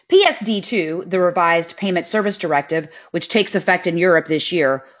PSD2, the revised Payment Service Directive, which takes effect in Europe this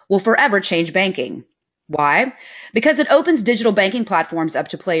year, will forever change banking. Why? Because it opens digital banking platforms up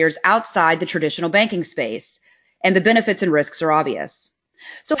to players outside the traditional banking space, and the benefits and risks are obvious.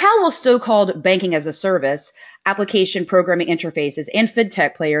 So how will so-called banking as a service, application programming interfaces, and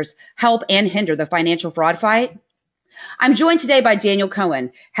fintech players help and hinder the financial fraud fight? I'm joined today by Daniel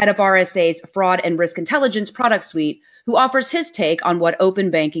Cohen, head of RSA's Fraud and Risk Intelligence product suite, who offers his take on what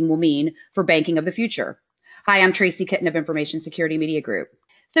open banking will mean for banking of the future. Hi, I'm Tracy Kitten of Information Security Media Group.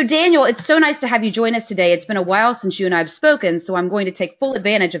 So Daniel, it's so nice to have you join us today. It's been a while since you and I have spoken, so I'm going to take full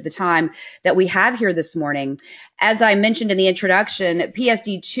advantage of the time that we have here this morning. As I mentioned in the introduction,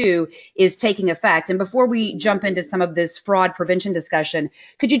 PSD2 is taking effect. And before we jump into some of this fraud prevention discussion,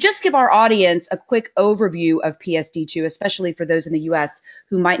 could you just give our audience a quick overview of PSD2, especially for those in the U.S.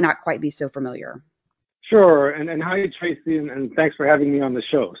 who might not quite be so familiar? Sure, and hi, Tracy, and thanks for having me on the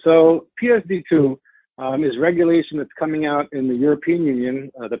show. So PSD2 is regulation that's coming out in the European Union,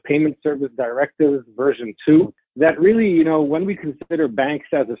 the Payment Service Directive version 2, that really, when we consider banks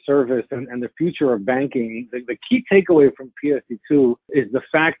as a service and the future of banking, the key takeaway from PSD2 is the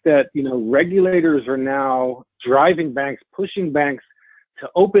fact that, regulators are now driving banks, pushing banks to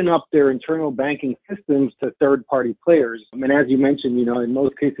open up their internal banking systems to third-party players. And as you mentioned, in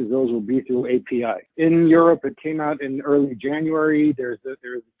most cases, those will be through API. In Europe, it came out in early January. There's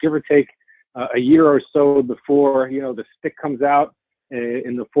give or take a year or so before, the stick comes out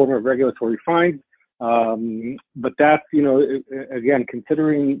in the form of regulatory fines. But that's, again,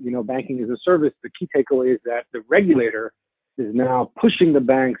 considering, banking as a service, the key takeaway is that the regulator is now pushing the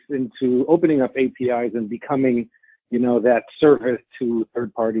banks into opening up APIs and becoming that service to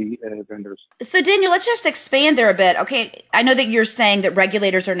third-party vendors. So Daniel, let's just expand there a bit. Okay, I know that you're saying that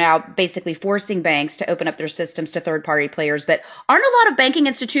regulators are now basically forcing banks to open up their systems to third-party players, but aren't a lot of banking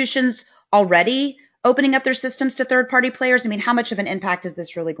institutions already opening up their systems to third-party players? I mean, how much of an impact is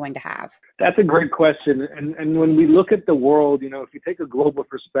this really going to have? That's a great question. And when we look at the world, if you take a global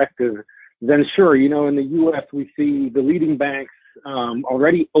perspective, then sure, in the U.S., we see the leading banks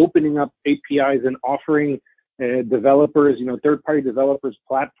already opening up APIs and offering developers, third-party developers,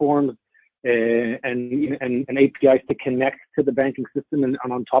 platforms, and APIs to connect to the banking system, and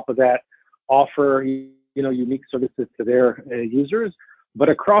on top of that, offer unique services to their users. But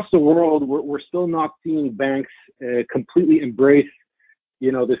across the world, we're still not seeing banks completely embrace,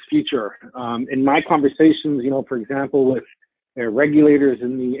 this feature. In my conversations, for example, with regulators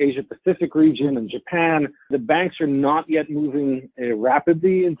in the Asia Pacific region and Japan, the banks are not yet moving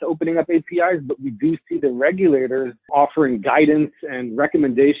rapidly into opening up APIs, but we do see the regulators offering guidance and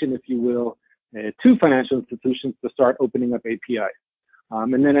recommendation, if you will, to financial institutions to start opening up APIs.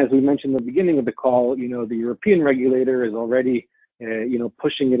 And then, as we mentioned at the beginning of the call, the European regulator is already,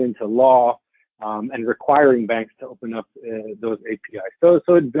 pushing it into law and requiring banks to open up those APIs.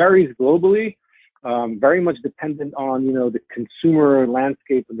 So it varies globally. Very much dependent on, the consumer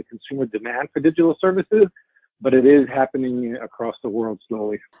landscape and the consumer demand for digital services, but it is happening across the world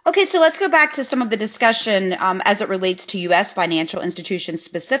slowly. Okay, so let's go back to some of the discussion as it relates to U.S. financial institutions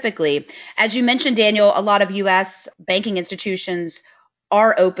specifically. As you mentioned, Daniel, a lot of U.S. banking institutions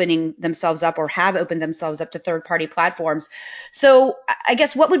are opening themselves up or have opened themselves up to third-party platforms. So I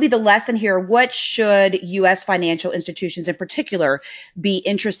guess what would be the lesson here? What should U.S. financial institutions in particular be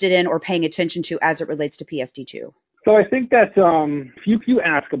interested in or paying attention to as it relates to PSD2? So I think that if you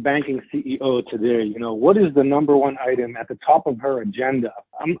ask a banking CEO today, what is the number one item at the top of her agenda?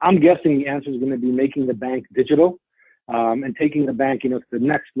 I'm guessing the answer is going to be making the bank digital. And taking the bank, to the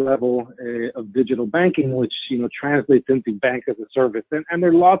next level of digital banking, which, translates into bank as a service. And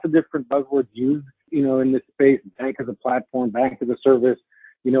there are lots of different buzzwords used, in this space, bank as a platform, bank as a service.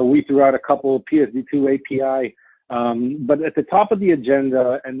 We threw out a couple of PSD2 API. But at the top of the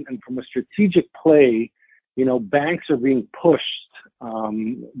agenda and from a strategic play, banks are being pushed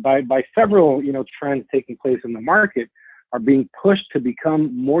by several, trends taking place in the market, are being pushed to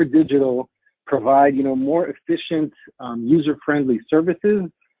become more digital, provide, more efficient, user-friendly services.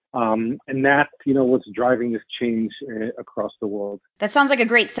 And that's, what's driving this change across the world. That sounds like a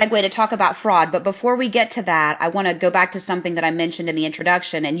great segue to talk about fraud. But before we get to that, I want to go back to something that I mentioned in the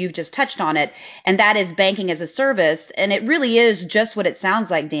introduction, and you've just touched on it, and that is banking as a service. And it really is just what it sounds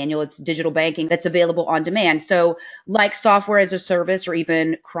like, Daniel. It's digital banking that's available on demand. So like software as a service or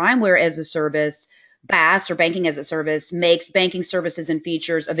even crimeware as a service, BaaS, or banking as a service, makes banking services and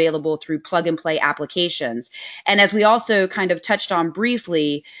features available through plug and play applications. And as we also kind of touched on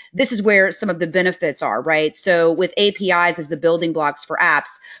briefly, this is where some of the benefits are, right? So with APIs as the building blocks for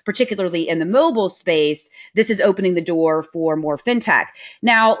apps, particularly in the mobile space, this is opening the door for more fintech.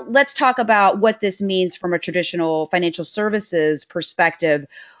 Now, let's talk about what this means from a traditional financial services perspective.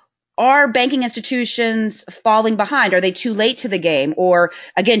 Are banking institutions falling behind? Are they too late to the game? Or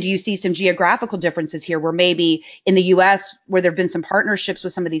again, do you see some geographical differences here where maybe in the US, where there have been some partnerships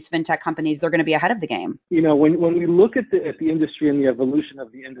with some of these fintech companies, they're going to be ahead of the game? When we look at the industry and the evolution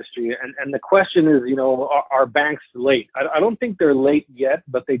of the industry, and the question is, are banks late? I don't think they're late yet,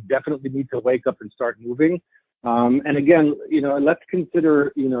 but they definitely need to wake up and start moving. And again, let's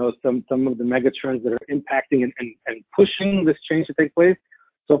consider, some of the mega trends that are impacting and pushing this change to take place.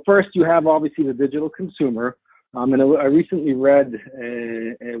 So first, you have obviously the digital consumer. And I recently read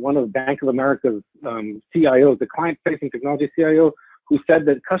one of Bank of America's CIOs, the client-facing technology CIO, who said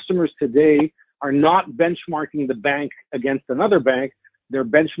that customers today are not benchmarking the bank against another bank. They're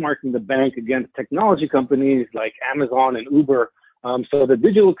benchmarking the bank against technology companies like Amazon and Uber. So the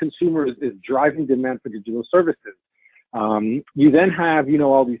digital consumer is driving demand for digital services. You then have,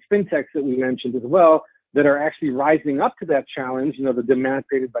 all these fintechs that we mentioned as well that are actually rising up to that challenge, the demand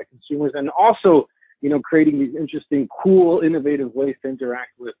created by consumers, and also, creating these interesting, cool, innovative ways to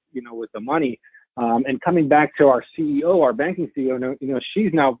interact with the money. And coming back to our CEO, our banking CEO,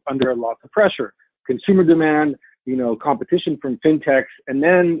 she's now under lots of pressure, consumer demand, competition from fintechs. And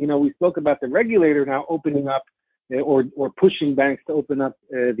then, we spoke about the regulator now opening up or pushing banks to open up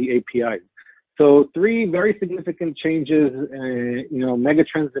the APIs. So three very significant changes, mega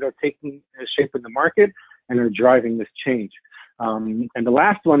trends that are taking shape in the market and are driving this change. And the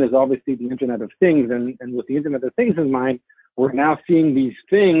last one is obviously the Internet of Things. And with the Internet of Things in mind, we're now seeing these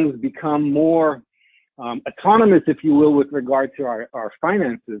things become more autonomous, if you will, with regard to our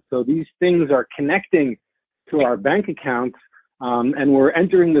finances. So these things are connecting to our bank accounts, and we're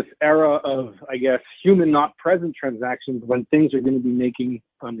entering this era of, I guess, human not present transactions when things are going to be making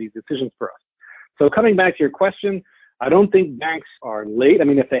these decisions for us. So coming back to your question, I don't think banks are late. I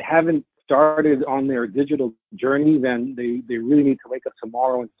mean, if they haven't started on their digital journey, then they really need to wake up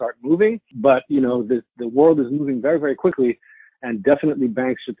tomorrow and start moving. But, the world is moving very, very quickly, and definitely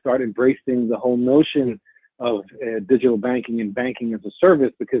banks should start embracing the whole notion of digital banking and banking as a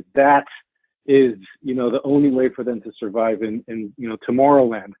service, because that is, the only way for them to survive in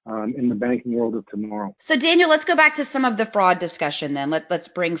Tomorrowland, in the banking world of tomorrow. So Daniel, let's go back to some of the fraud discussion then. Let's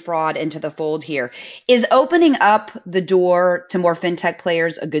bring fraud into the fold here. Is opening up the door to more fintech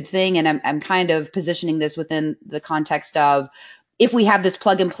players a good thing? And I'm kind of positioning this within the context of, if we have this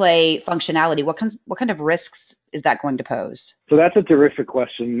plug and play functionality, what kind of risks is that going to pose? So that's a terrific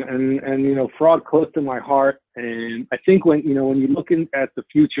question, and fraud close to my heart. And I think when you look at the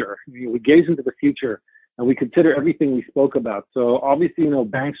future, we gaze into the future and we consider everything we spoke about. So obviously,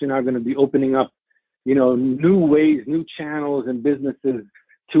 banks are now going to be opening up, new ways, new channels and businesses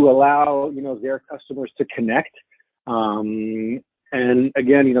to allow, their customers to connect. And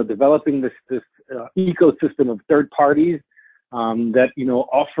again, developing this ecosystem of third parties that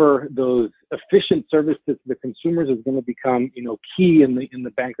offer those efficient services to the consumers is going to become key in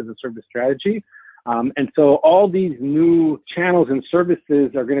the bank as a service strategy. And so all these new channels and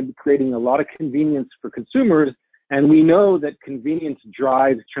services are going to be creating a lot of convenience for consumers, and we know that convenience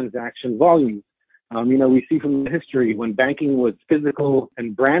drives transaction volumes. We see from the history, when banking was physical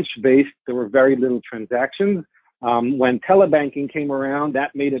and branch based, there were very little transactions. When telebanking came around,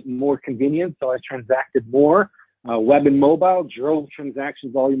 that made it more convenient, so I transacted more. Web and mobile drove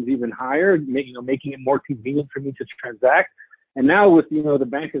transaction volumes even higher, making it more convenient for me to transact. And now with, the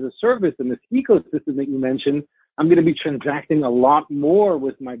bank as a service and this ecosystem that you mentioned, I'm going to be transacting a lot more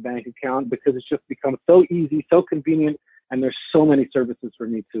with my bank account because it's just become so easy, so convenient, and there's so many services for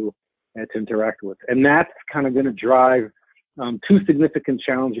me to interact with. And that's kind of going to drive two significant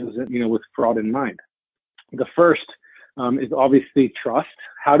challenges, with fraud in mind. The first is obviously trust.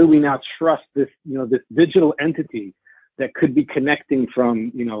 How do we now trust this, this digital entity that could be connecting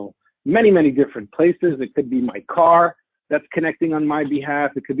from, many, many different places? It could be my car that's connecting on my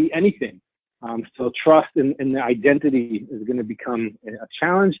behalf. It could be anything. So trust in the identity is going to become a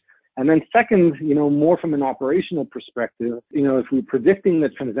challenge. And then second, more from an operational perspective, if we're predicting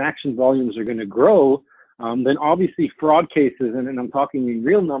that transaction volumes are going to grow, then obviously fraud cases, and I'm talking in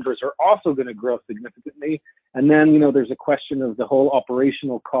real numbers, are also going to grow significantly. And then, there's a question of the whole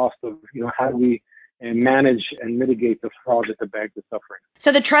operational cost of, how do we manage and mitigate the fraud that the bank is suffering.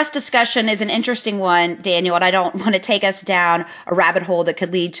 So the trust discussion is an interesting one, Daniel, and I don't want to take us down a rabbit hole that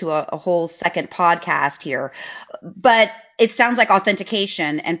could lead to a whole second podcast here. But it sounds like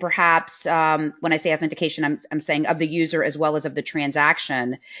authentication, and perhaps when I say authentication, I'm saying of the user as well as of the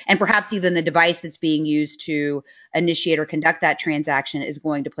transaction, and perhaps even the device that's being used to initiate or conduct that transaction is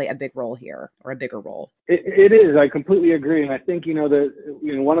going to play a big role here, or a bigger role. It is. I completely agree, and I think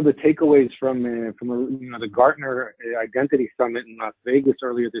one of the takeaways from the Gartner Identity Summit in Las Vegas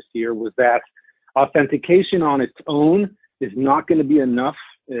earlier this year was that authentication on its own is not going to be enough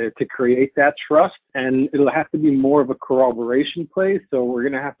to create that trust, and it'll have to be more of a corroboration play. So we're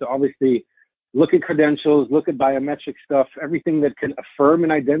going to have to obviously look at credentials, look at biometric stuff, everything that can affirm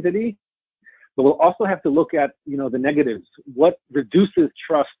an identity. But we'll also have to look at, the negatives. What reduces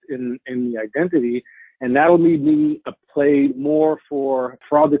trust in the identity? And that'll lead me to play more for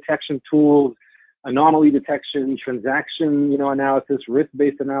fraud detection tools, anomaly detection, transaction, analysis,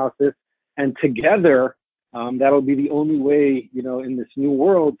 risk-based analysis. And together, that'll be the only way, in this new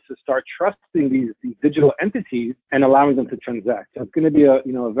world to start trusting these digital entities and allowing them to transact. So it's going to be a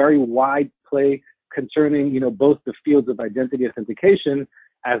very wide play concerning, both the fields of identity authentication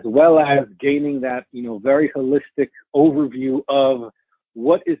as well as gaining that, very holistic overview of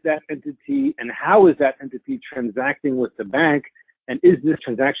what is that entity and how is that entity transacting with the bank? And is this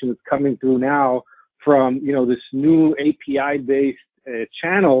transaction that's coming through now from, this new API-based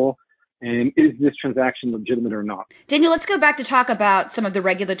channel? And is this transaction legitimate or not? Daniel, let's go back to talk about some of the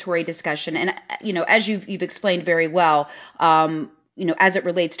regulatory discussion. And, as you've explained very well, as it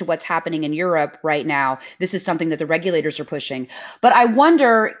relates to what's happening in Europe right now, this is something that the regulators are pushing. But I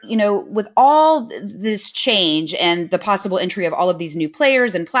wonder, with all this change and the possible entry of all of these new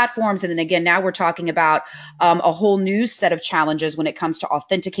players and platforms, and then again, now we're talking about a whole new set of challenges when it comes to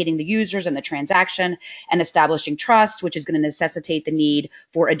authenticating the users and the transaction and establishing trust, which is going to necessitate the need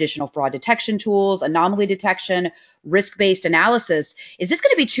for additional fraud detection tools, anomaly detection, risk-based analysis. Is this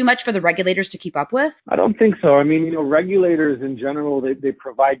going to be too much for the regulators to keep up with? I don't think so. I mean, regulators in general, they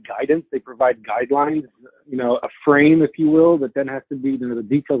provide guidance, they provide guidelines, a frame, if you will, that then has to be, the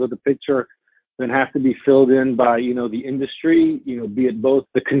details of the picture then have to be filled in by, the industry, be it both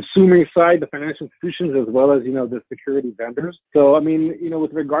the consumer side, the financial institutions, as well as, the security vendors. So, I mean,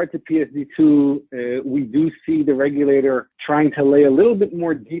 with regard to PSD2, we do see the regulator trying to lay a little bit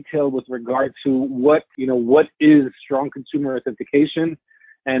more detail with regard to what is strong consumer authentication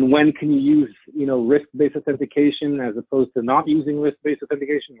and when can you use, risk-based authentication as opposed to not using risk-based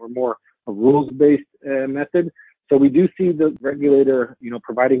authentication or more a rules-based method. So we do see the regulator,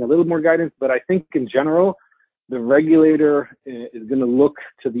 providing a little more guidance, but I think in general, the regulator is going to look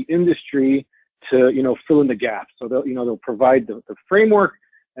to the industry to, fill in the gaps. So they'll provide the framework,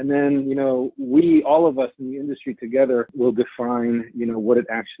 and then, we, all of us in the industry together will define, what it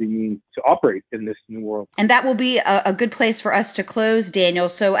actually means to operate in this new world. And that will be a good place for us to close, Daniel.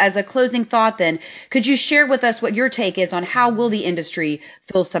 So as a closing thought then, could you share with us what your take is on how will the industry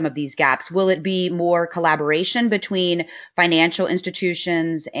fill some of these gaps? Will it be more collaboration between financial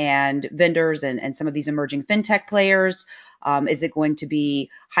institutions and vendors and some of these emerging fintech players? Is it going to be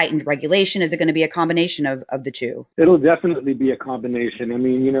heightened regulation? Is it going to be a combination of the two? It'll definitely be a combination. I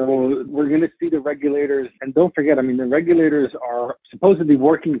mean, we're going to see the regulators, and don't forget, I mean, the regulators are supposedly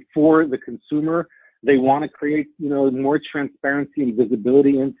working for the consumer. They want to create, more transparency and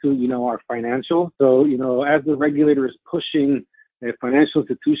visibility into, our financials. So, as the regulator is pushing financial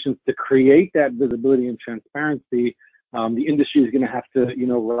institutions to create that visibility and transparency, the industry is going to have to,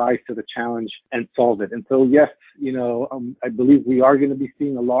 rise to the challenge and solve it. And so, yes, I believe we are going to be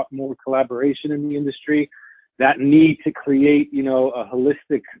seeing a lot more collaboration in the industry. That need to create, a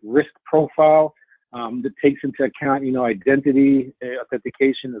holistic risk profile that takes into account, identity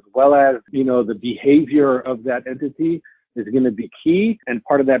authentication as well as, the behavior of that entity is going to be key. And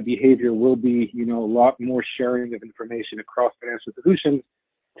part of that behavior will be, a lot more sharing of information across financial institutions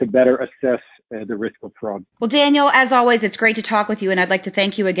to better assess the risk of fraud. Well, Daniel, as always, it's great to talk with you, and I'd like to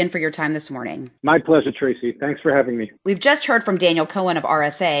thank you again for your time this morning. My pleasure, Tracy. Thanks for having me. We've just heard from Daniel Cohen of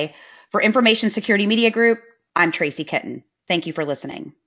RSA. For Information Security Media Group, I'm Tracy Kitten. Thank you for listening.